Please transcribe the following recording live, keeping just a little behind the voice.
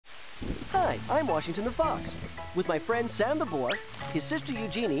Hi, I'm Washington the Fox. With my friend Sam the boar, his sister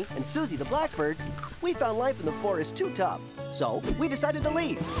Eugénie, and Suzie the blackbird, we found life in the forest too tough. So we decided to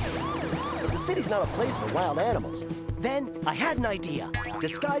leave. But the city's not a place for wild animals. Then I had an idea.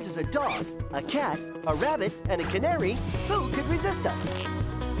 Disguised as a dog, a cat, a rabbit, and a canary, who could resist us?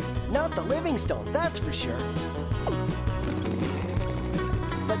 Not the Livingstones, that's for sure.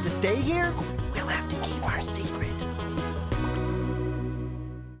 But to stay here, we'll have to keep our secret.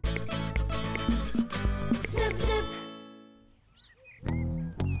 Flip, flip.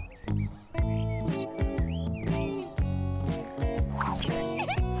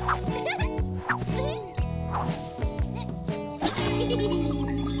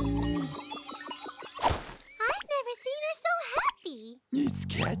 I've never seen her so happy. It's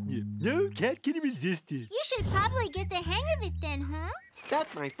catnip. No cat can resist it. You should probably get the hang of it then, huh?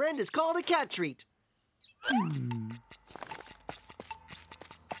 That, my friend, is called a cat treat.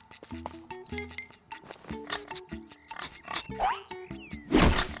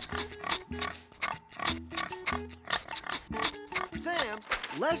 Sam,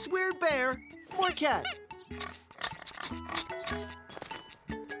 less weird bear, more cat.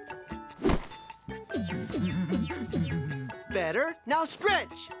 Better. Now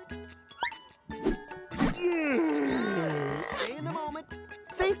stretch. Stay in the moment.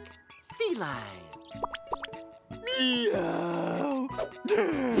 Think feline. Meow.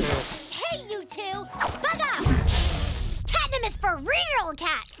 Hey, you two! Bug up! Catnip is for real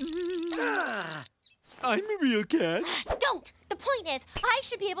cats! I'm a real cat. Don't! The point is, I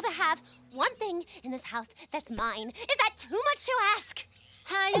should be able to have one thing in this house that's mine. Is that too much to ask?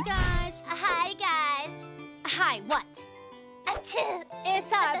 Hi, you guys. Hi, guys. Hi, what?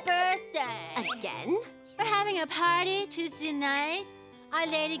 It's our birthday. Again? We're having a party Tuesday night. Our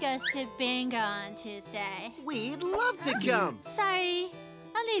lady goes to bingo on Tuesday. We'd love to come. Sorry,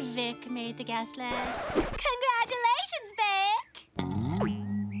 only Vic made the guest list. Congratulations, Vic!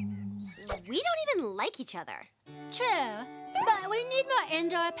 We don't even like each other. True, but we need more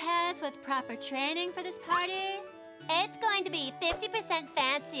indoor pets with proper training for this party. It's going to be 50%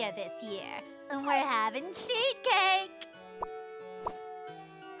 fancier this year. And we're having sheet cake.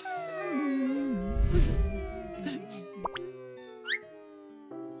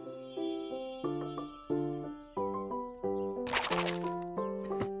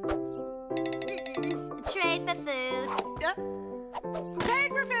 Trade for food.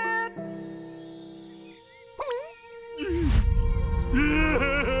 Trade for food.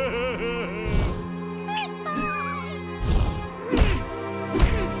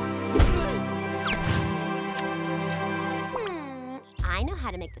 I know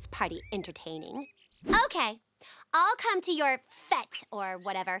how to make this party entertaining. Okay, I'll come to your fete or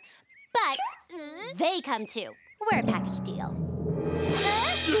whatever, but they come too. We're a package deal.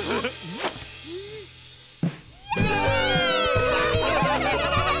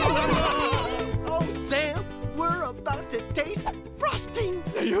 Oh, Sam, we're about to taste frosting.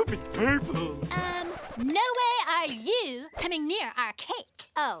 I hope it's purple. No way are you coming near our cake.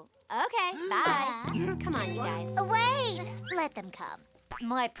 Oh, okay, bye. Come on, you guys. Wait, let them come.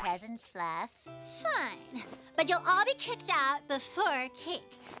 More presents, Fluff. Fine, but you'll all be kicked out before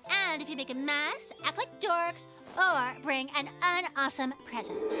cake. And if you make a mess, act like dorks, or bring an unawesome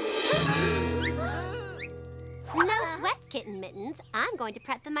present. No sweat, Kitten Mittens. I'm going to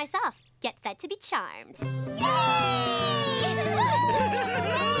prep them myself. Get set to be charmed.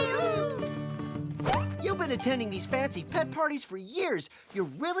 You've been attending these fancy pet parties for years. You're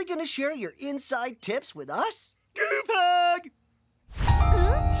really gonna share your inside tips with us? Group hug!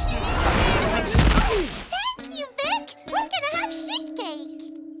 Thank you, Vic. We're gonna have sheet cake.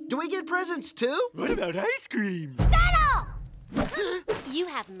 Do we get presents too? What about ice cream? Settle! You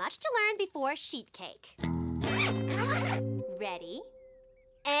have much to learn before sheet cake. Ready?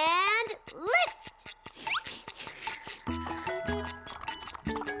 And lift!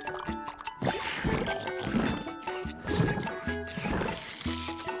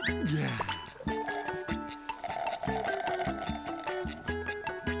 Yeah.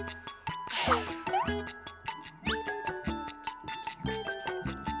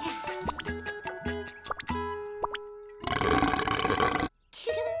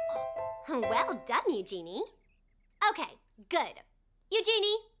 Well done, Eugénie. Okay, good.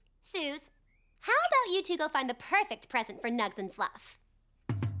 Eugénie, Suze, how about you two go find the perfect present for Nugs and Fluff?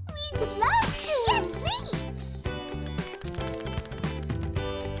 We'd love to! Yes, please!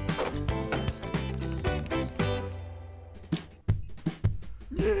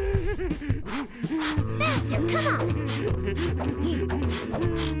 Faster, come on!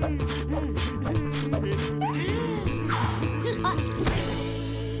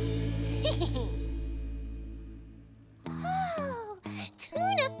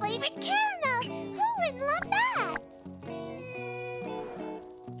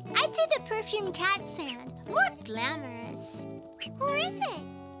 perfume cat sand. More glamorous. Or is it?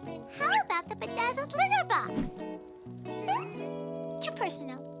 How about the bedazzled litter box? Too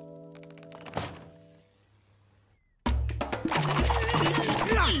personal.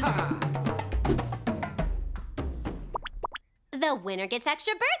 The winner gets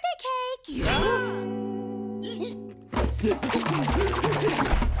extra birthday cake.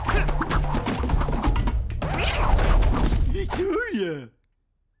 Victoria,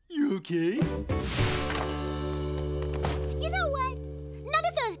 you okay? You know what? None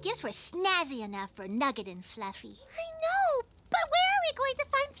of those gifts were snazzy enough for Nugget and Fluffy. I know, but where are we going to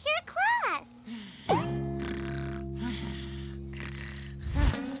find pure class?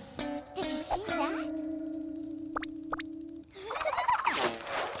 Did you see that?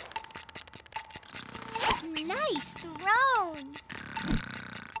 Nice throne.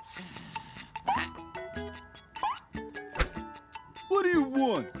 What do you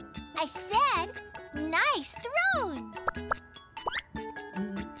want? I said, nice throne.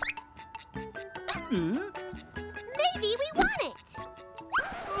 Maybe we want it.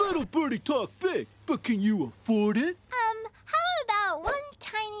 Little birdie talk big, but can you afford it? How about one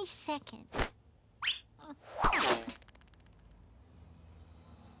tiny second?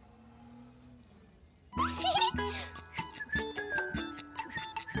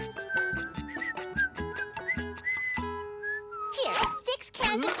 Here, 6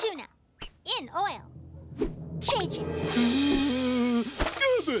 cans of tuna. In oil. Trade you.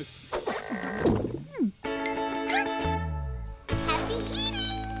 Give it! Happy eating!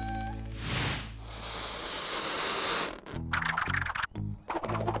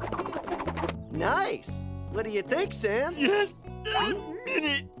 Nice. What do you think, Sam? Just a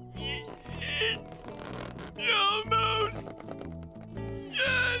minute. It's almost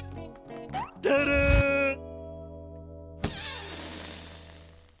done. Ta-da!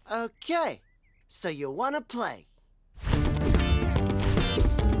 Okay. So you want to play?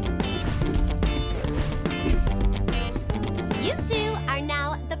 You two are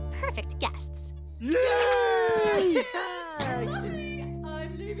now the perfect guests. Yay!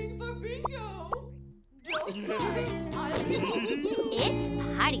 I'm leaving for bingo. Don't worry, I'll be home soon. It's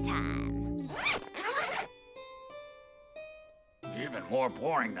party time. Even more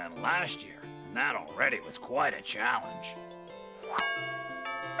boring than last year. And that already was quite a challenge.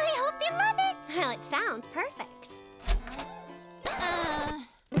 I hope they love it. Well, it sounds perfect.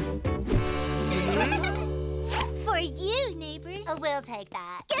 For you, neighbors. Oh, we'll take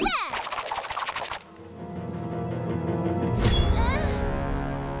that. Get that!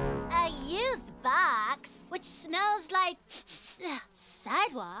 A used box, which smells like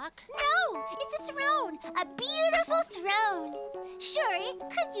sidewalk. No, it's a throne, a beautiful throne. Sure, it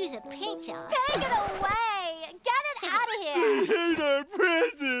could use a paint job. Take it away. Get it out of I here. hate our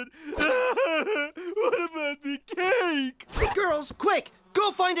present. What about the cake? Girls, quick!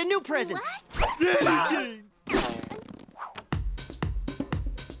 Go find a new present. Anything.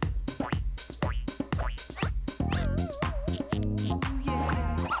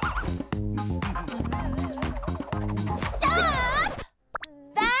 Stop!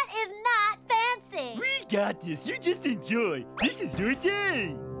 That is not fancy. We got this. You just enjoy. This is your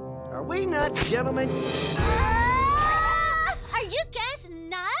day. Are we not gentlemen? Are you guys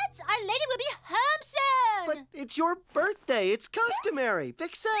nuts? Our lady will be home soon. But it's your birthday. It's customary.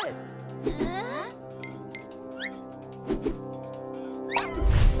 Vic said.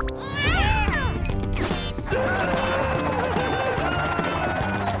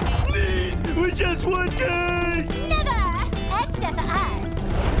 Please, we just one cake. Never! Extra for us.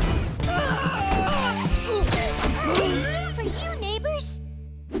 Room for you, neighbors.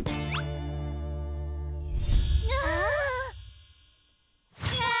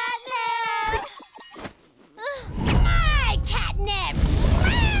 Catnip! My catnip.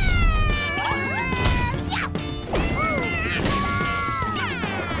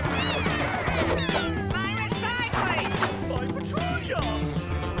 My petroleums.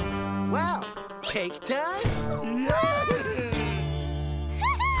 Well, cake time?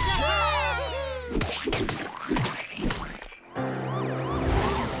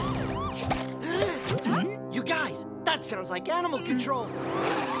 You guys, that sounds like animal control.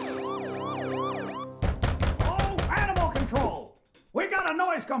 Oh, animal control! We got a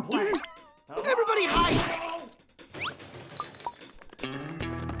noise complaint! Everybody hide!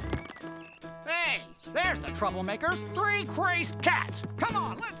 Hey, there's the troublemakers. 3 crazed cats. Come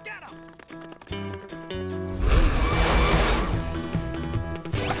on, let's get them.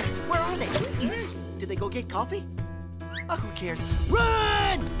 Where are they? Did they go get coffee? Oh, who cares?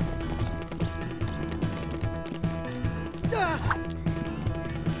 Run! Ah!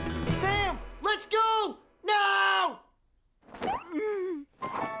 Sam, Let's go! Now!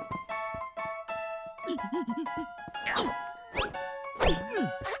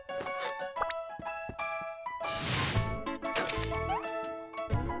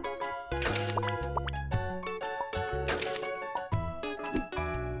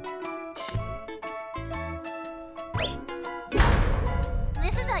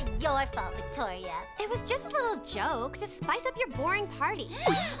 This is not your fault, Victoria. It was just a little joke to spice up your boring party.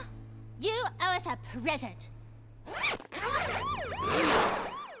 You owe us a present.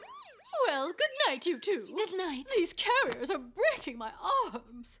 Well, good night, you two. Good night. These carriers are breaking my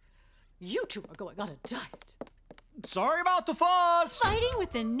arms. You two are going on a diet. Sorry about the fuss. Fighting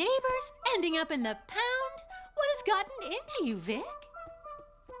with the neighbors, ending up in the pound. What has gotten into you, Vic?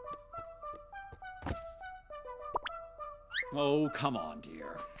 Oh, come on,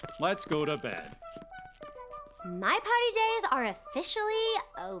 dear. Let's go to bed. My party days are officially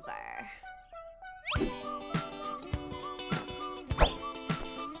over.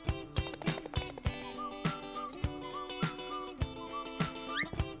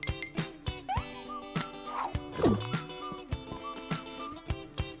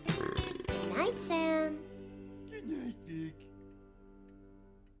 Good night, Sam. Good night, Vic.